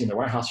balancing their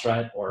warehouse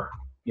right, or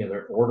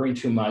they're ordering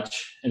too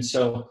much. And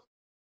so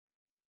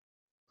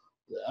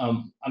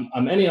I'm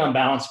ending on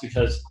balance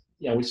because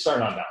we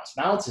started on balance.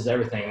 Balance is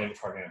everything in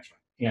inventory management.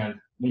 And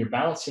when you're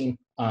balancing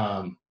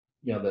the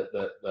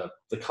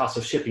cost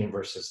of shipping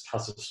versus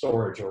cost of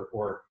storage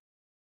or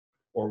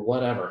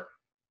whatever,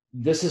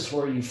 this is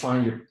where you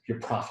find your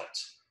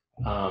profits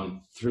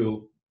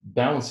through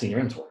balancing your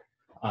inventory.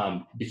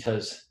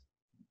 Because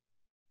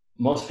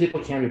most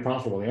people can be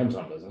profitable in the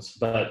Amazon business,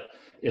 but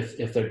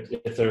if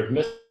they're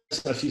missing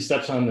a few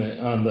steps on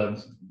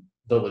the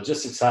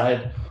logistics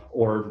side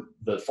or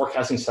the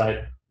forecasting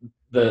side,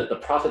 the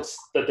profits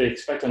that they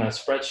expect on a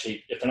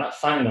spreadsheet, if they're not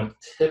finding them,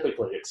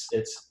 typically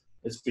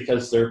it's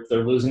because they're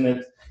losing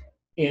it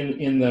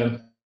in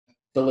the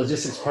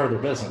logistics part of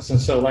their business. And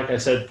so, like I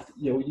said,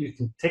 you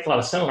can take a lot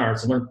of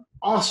seminars and learn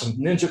awesome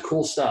ninja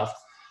cool stuff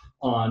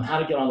on how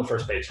to get on the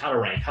first page, how to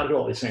rank, how to do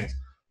all these things.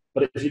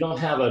 But if you don't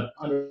have an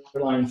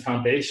underlying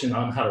foundation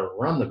on how to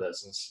run the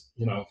business,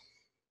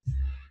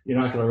 you're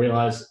not going to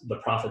realize the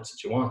profits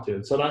that you want to.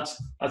 And so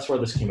that's where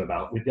this came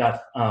about. We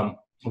got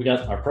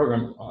our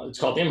program. It's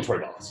called the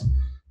Inventory Boss,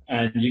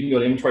 and you can go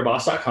to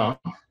inventoryboss.com.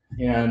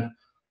 And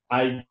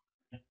I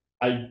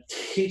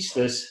teach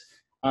this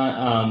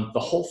the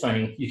whole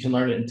thing. You can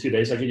learn it in 2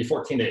 days. I give you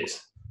 14 days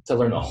to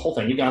learn the whole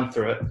thing. You've gone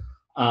through it,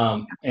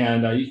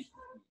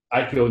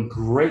 I go in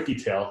great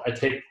detail. I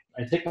take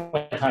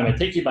my time. I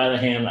take you by the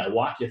hand. And I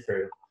walk you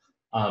through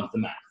the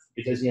math,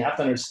 because you have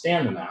to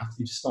understand the math.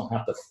 You just don't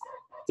have to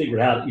figure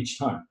it out each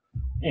time.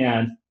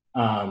 And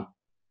I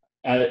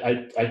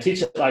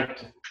teach it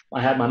like I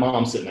had my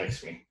mom sit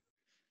next to me.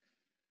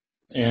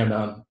 And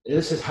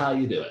this is how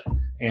you do it.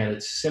 And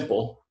it's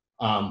simple.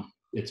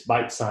 It's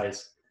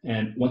bite-sized.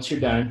 And once you're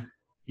done,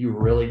 you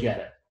really get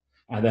it.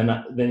 And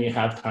then you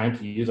have time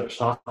to use our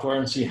software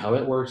and see how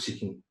it works. You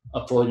can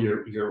upload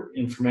your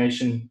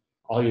information,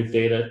 all your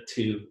data,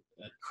 to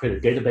create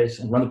a database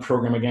and run the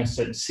program against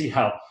it and see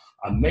how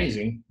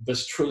amazing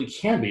this truly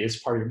can be as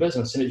part of your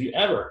business. And if you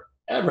ever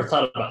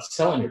thought about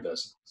selling your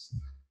business,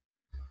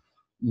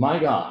 my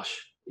gosh,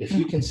 if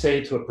you can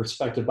say to a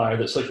prospective buyer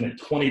that's looking at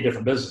 20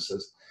 different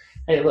businesses,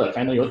 hey, look,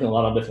 I know you're looking at a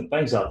lot of different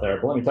things out there,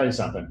 but let me tell you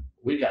something.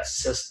 We've got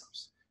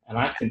systems, and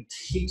I can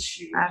teach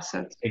you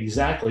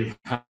exactly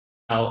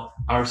how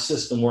our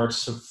system works.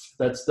 So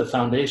that's the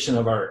foundation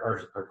of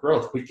our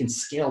growth. We can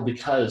scale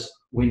because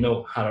we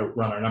know how to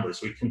run our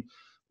numbers.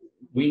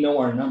 We know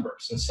our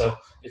numbers. And so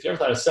if you ever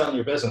thought of selling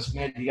your business,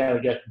 man, you got to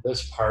get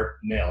this part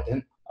nailed.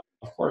 And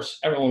of course,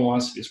 everyone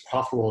wants to be as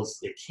profitable as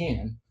they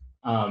can,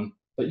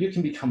 but you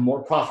can become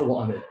more profitable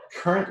on the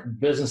current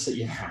business that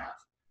you have,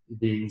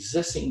 the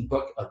existing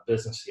book of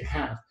business you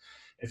have,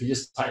 if you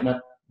just tighten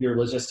up your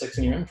logistics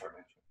and your inventory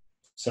management.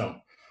 So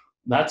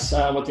that's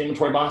what the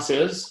Inventory Boss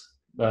is,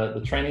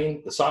 the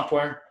training, the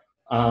software.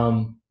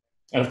 And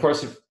of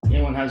course, if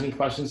anyone has any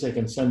questions, they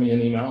can send me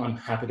an email. I'm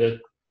happy to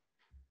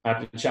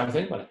chat with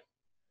anybody.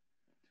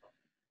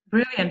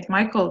 Brilliant,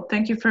 Michael.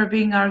 Thank you for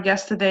being our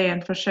guest today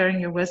and for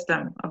sharing your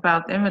wisdom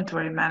about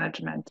inventory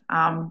management.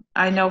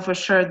 I know for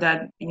sure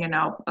that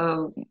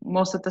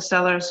most of the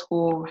sellers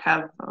who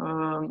have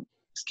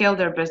scaled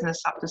their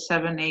business up to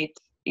 7, 8,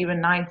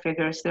 even 9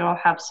 figures, they all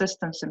have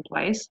systems in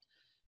place.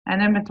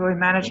 And inventory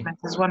management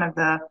is one of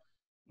the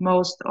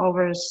most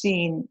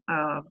overseen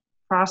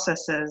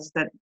processes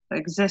that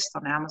exist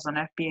on Amazon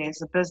FBA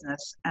as a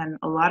business. And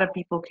a lot of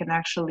people can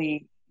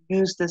actually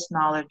use this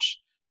knowledge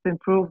to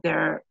improve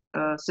their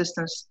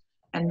systems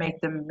and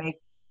make them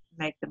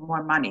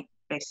more money,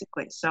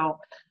 basically. So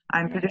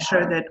I'm pretty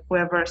sure that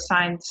whoever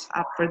signs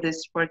up for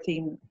this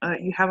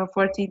you have a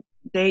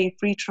 14-day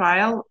free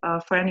trial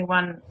for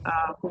anyone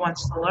who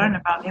wants to learn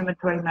about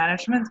inventory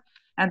management.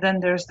 And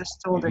then there's this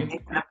tool that they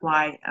can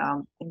apply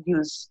and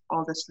use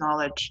all this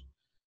knowledge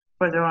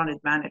for their own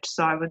advantage.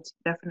 So I would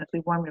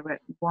definitely warmly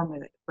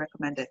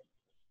recommend it.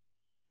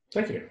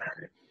 Thank you.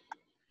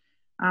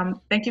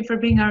 Thank you for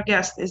being our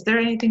guest. Is there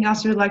anything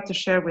else you'd like to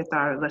share with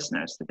our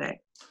listeners today?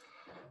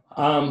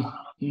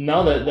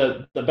 No,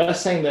 the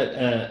best thing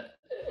that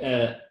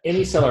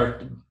any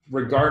seller,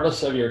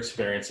 regardless of your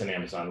experience in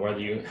Amazon, whether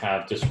you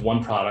have just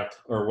one product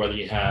or whether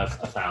you have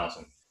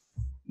 1,000,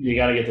 you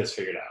got to get this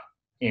figured out.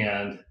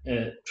 And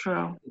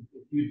True.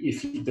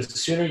 The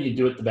sooner you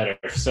do it, the better.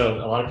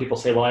 So a lot of people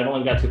say, well, I've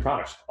only got 2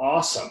 products.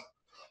 Awesome.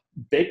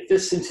 bake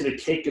this into the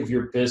cake of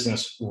your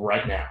business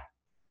right now,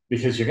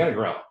 because you're going to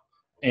grow.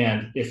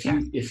 And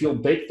if you'll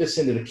bake this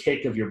into the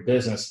cake of your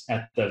business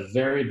at the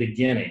very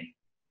beginning,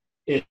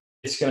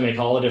 it's going to make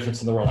all the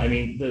difference in the world. I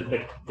mean,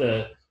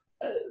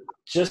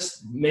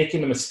 just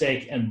making a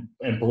mistake and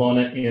blowing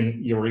it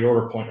in your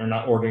reorder point or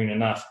not ordering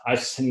enough. I've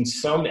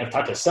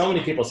talked to so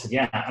many people who said,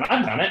 yeah, and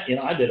I've done it.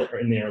 I did it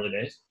in the early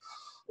days.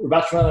 We're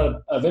about to run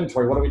out of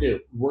inventory. What do?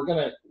 We're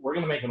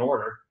gonna make an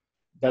order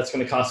that's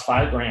going to cost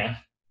 $5,000,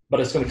 but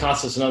it's going to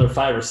cost us another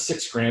 $5,000 or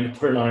 $6,000 to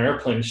put it on an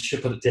airplane and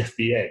ship it to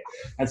FBA.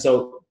 And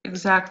so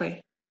exactly,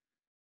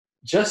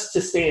 just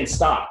to stay in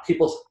stock,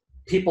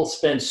 people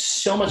spend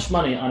so much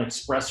money on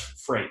express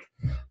freight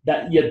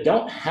that you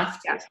don't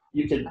have to.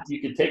 You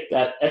could take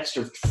that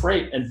extra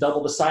freight and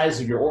double the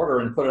size of your order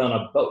and put it on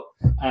a boat.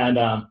 And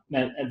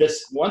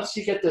this, once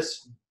you get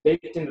this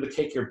baked into the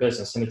cake of your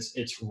business and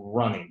it's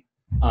running,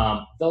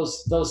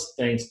 those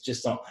things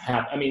just don't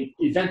happen. I mean,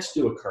 events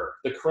do occur.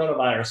 The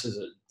coronavirus is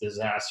a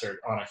disaster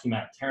on a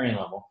humanitarian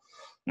level,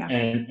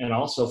 and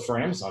also for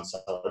Amazon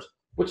sellers,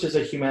 which is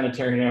a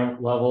humanitarian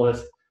level.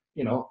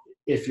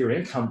 If your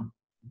income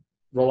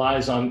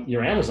relies on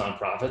your Amazon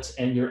profits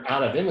and you're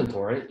out of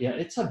inventory,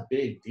 it's a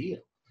big deal.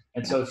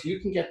 And so if you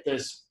can get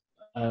this,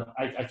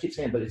 I keep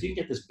saying, but if you can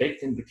get this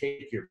baked into the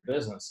cake of your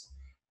business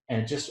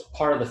and just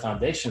part of the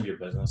foundation of your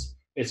business,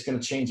 it's going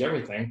to change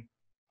everything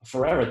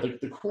forever.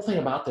 The cool thing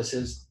about this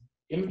is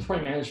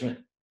inventory management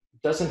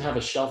doesn't have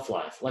a shelf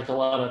life like a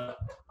lot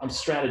of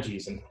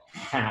strategies and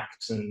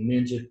hacks and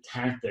ninja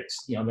tactics.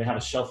 They have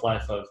a shelf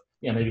life of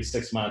maybe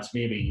 6 months,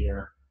 maybe a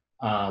year.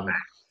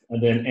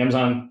 And then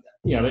Amazon,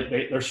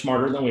 they're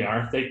smarter than we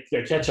are. They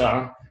catch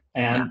on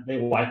and they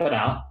wipe it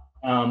out.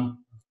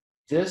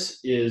 This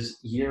is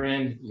year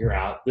in, year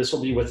out. This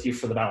will be with you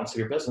for the balance of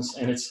your business,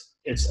 and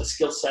it's a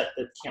skill set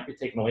that can't be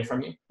taken away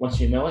from you. Once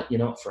you know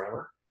it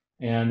forever.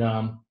 And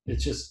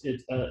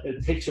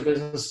it takes your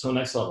business to the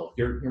next level.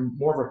 You're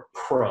more of a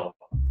pro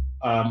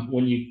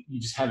when you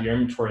just have your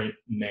inventory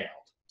nailed.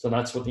 So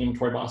that's what the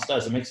Inventory Boss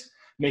does. It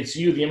makes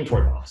you the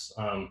inventory boss,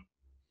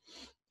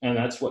 and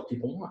that's what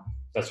people want.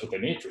 That's what they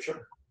need for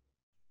sure.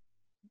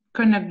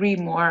 Couldn't agree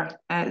more,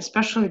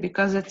 especially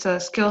because it's a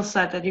skill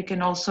set that it's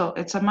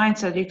a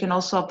mindset you can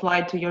also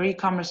apply to your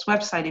e-commerce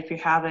website if you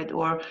have it,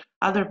 or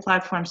other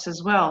platforms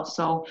as well.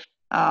 So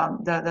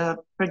the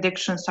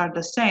predictions are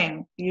the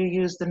same. You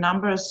use the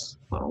numbers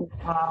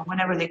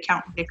whenever they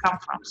come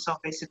from. So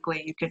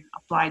basically you can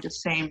apply the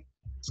same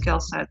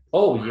skill set.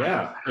 Oh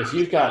yeah. If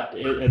you've got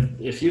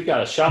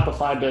a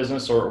Shopify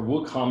business or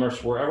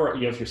WooCommerce, wherever,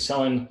 if you're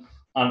selling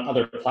on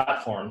other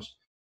platforms,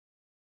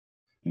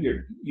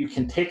 you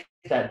can take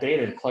that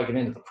data and plug it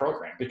into the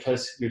program,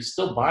 because you're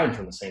still buying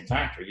from the same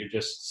factory. You're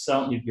just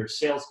selling, your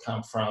sales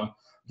come from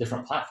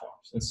different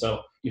platforms. And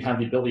so you have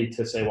the ability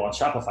to say, well, on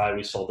Shopify,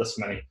 we sold this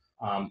many,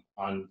 on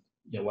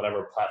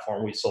whatever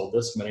platform we sold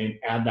this many,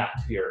 add that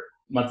to your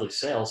monthly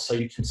sales. So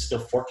you can still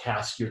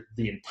forecast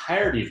the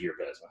entirety of your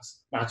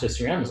business, not just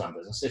your Amazon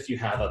business, if you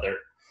have other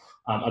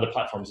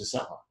platforms to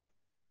sell on.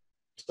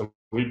 So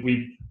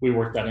we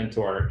work that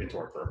into our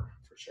program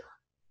for sure.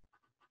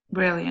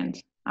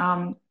 Brilliant.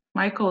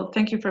 Michael,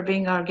 thank you for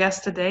being our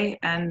guest today,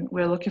 and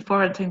we're looking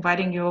forward to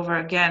inviting you over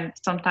again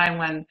sometime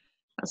when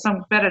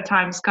some better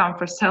times come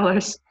for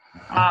sellers.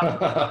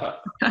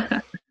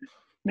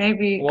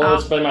 Maybe. Well,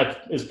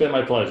 it's been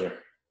my pleasure.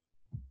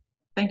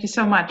 Thank you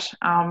so much.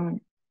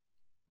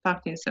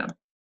 Talk to you soon.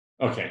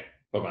 Okay.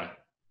 Bye-bye.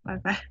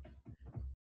 Bye-bye.